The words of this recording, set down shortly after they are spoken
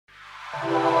Hi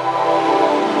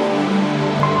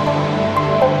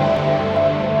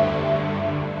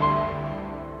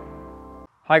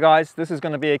guys, this is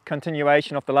going to be a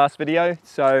continuation of the last video.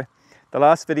 So the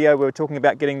last video we were talking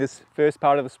about getting this first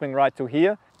part of the swing right till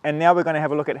here, and now we're going to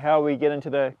have a look at how we get into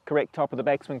the correct top of the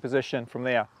backswing position from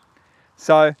there.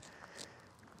 So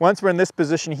once we're in this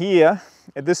position here,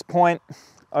 at this point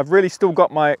I've really still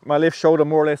got my left shoulder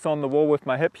more or less on the wall with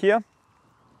my hip here.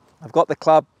 I've got the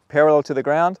club parallel to the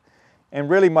ground, and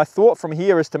really my thought from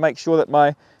here is to make sure that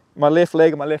my left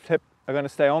leg and my left hip are going to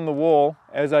stay on the wall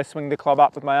as I swing the club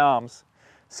up with my arms.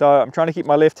 So I'm trying to keep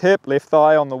my left hip, left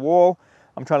thigh on the wall.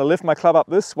 I'm trying to lift my club up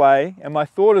this way, and my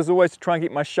thought is always to try and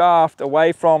keep my shaft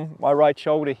away from my right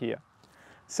shoulder here.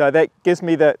 So that gives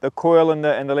me the coil in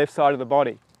the left side of the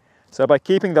body. So by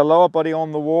keeping the lower body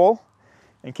on the wall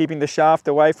and keeping the shaft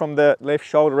away from the left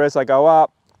shoulder as I go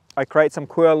up, I create some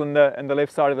coil in the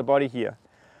left side of the body here.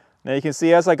 Now you can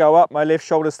see as I go up, my left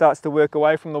shoulder starts to work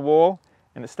away from the wall,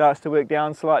 and it starts to work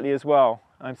down slightly as well.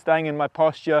 I'm staying in my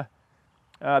posture.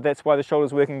 That's why the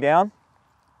shoulder's working down,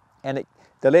 and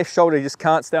the left shoulder just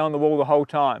can't stay on the wall the whole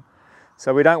time.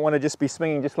 So we don't want to just be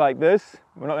swinging just like this.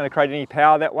 We're not going to create any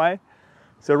power that way.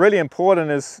 So really important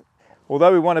is,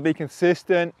 although we want to be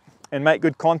consistent and make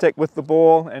good contact with the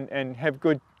ball and have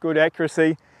good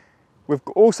accuracy, we've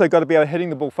also got to be able to hitting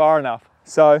the ball far enough.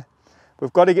 So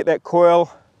we've got to get that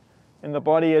coil in the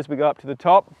body as we go up to the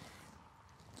top,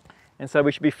 and so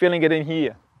we should be feeling it in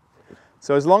here.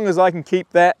 So as long as I can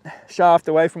keep that shaft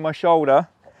away from my shoulder,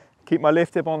 keep my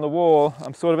left hip on the wall,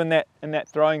 I'm sort of in that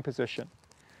throwing position.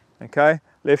 Okay,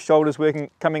 left shoulder's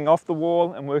coming off the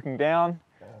wall and working down.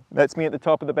 That's me at the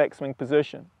top of the backswing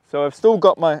position. So I've still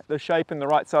got the shape in the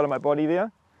right side of my body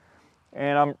there,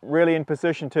 and I'm really in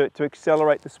position to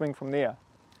accelerate the swing from there.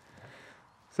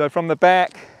 So from the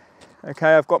back,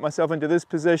 okay, I've got myself into this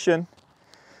position.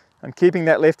 I'm keeping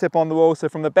that left hip on the wall. So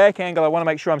from the back angle, I want to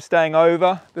make sure I'm staying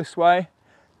over this way.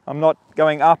 I'm not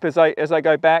going up as I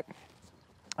go back.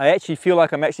 I actually feel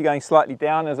like I'm actually going slightly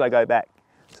down as I go back.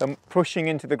 So I'm pushing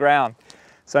into the ground.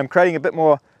 So I'm creating a bit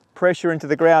more pressure into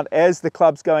the ground as the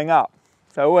club's going up.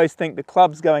 So I always think the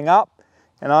club's going up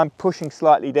and I'm pushing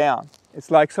slightly down. It's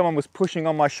like someone was pushing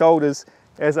on my shoulders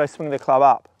as I swing the club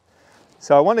up.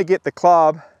 So I want to get the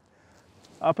club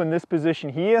up in this position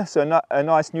here, so a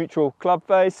nice neutral club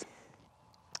face.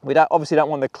 We obviously don't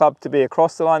want the club to be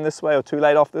across the line this way or too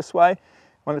late off this way. I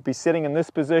want it to be sitting in this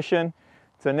position.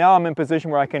 So now I'm in position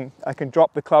where I can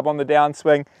drop the club on the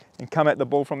downswing and come at the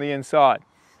ball from the inside.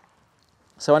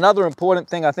 So another important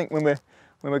thing, I think, when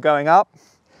we're going up,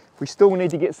 we still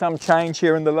need to get some change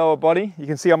here in the lower body. You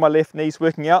can see on my left knee's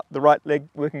working out, the right leg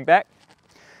working back.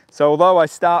 So although I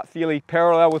start fairly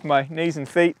parallel with my knees and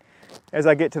feet, as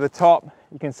I get to the top,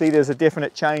 you can see there's a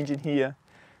definite change in here.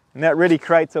 And that really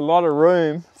creates a lot of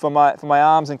room for my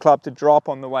arms and club to drop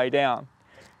on the way down.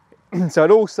 So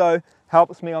it also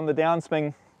helps me on the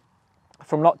downswing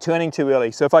from not turning too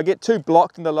early. So if I get too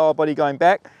blocked in the lower body going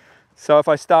back, so if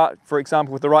I start, for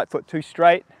example, with the right foot too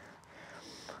straight,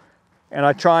 and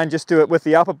I try and just do it with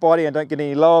the upper body and don't get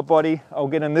any lower body, I'll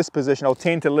get in this position. I'll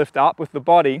tend to lift up with the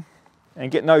body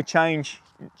and get no change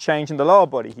in the lower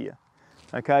body here.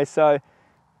 Okay, so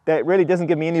that really doesn't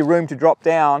give me any room to drop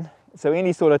down. So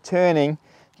any sort of turning,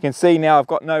 you can see now I've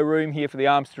got no room here for the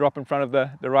arms to drop in front of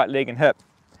the right leg and hip.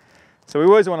 So we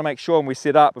always want to make sure when we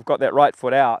sit up, we've got that right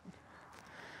foot out,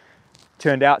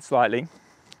 turned out slightly.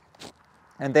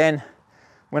 And then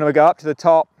when we go up to the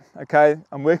top, okay,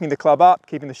 I'm working the club up,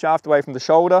 keeping the shaft away from the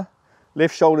shoulder.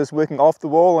 Left shoulder's working off the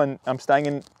wall and I'm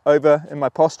staying over in my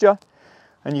posture.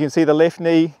 And you can see the left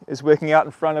knee is working out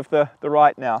in front of the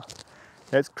right now.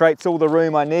 That creates all the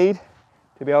room I need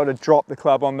to be able to drop the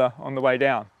club on the way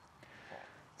down.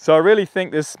 So I really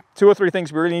think there's 2 or 3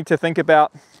 things we really need to think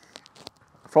about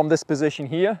from this position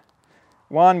here.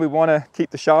 One, we want to keep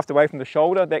the shaft away from the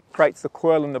shoulder. That creates the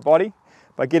coil in the body.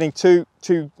 By getting too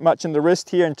much in the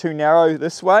wrist here and too narrow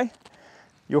this way,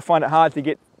 you'll find it hard to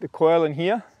get the coil in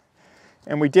here.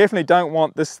 And we definitely don't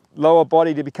want this lower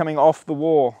body to be coming off the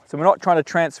wall. So we're not trying to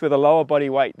transfer the lower body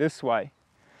weight this way.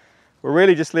 We're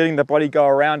really just letting the body go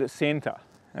around its center.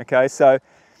 Okay, so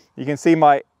you can see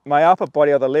my upper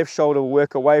body or the left shoulder will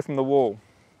work away from the wall.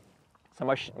 So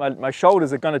my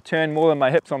shoulders are going to turn more than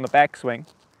my hips on the backswing.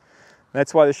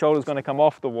 That's why the shoulder's going to come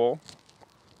off the wall.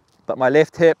 But my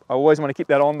left hip, I always want to keep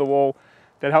that on the wall.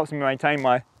 That helps me maintain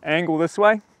my angle this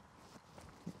way,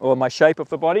 or my shape of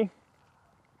the body,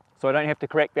 so I don't have to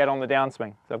correct that on the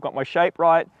downswing. So I've got my shape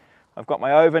right, I've got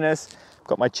my overness, I've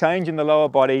got my change in the lower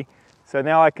body. So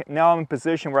now I'm in a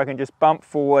position where I can just bump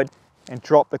forward and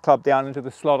drop the club down into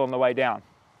the slot on the way down.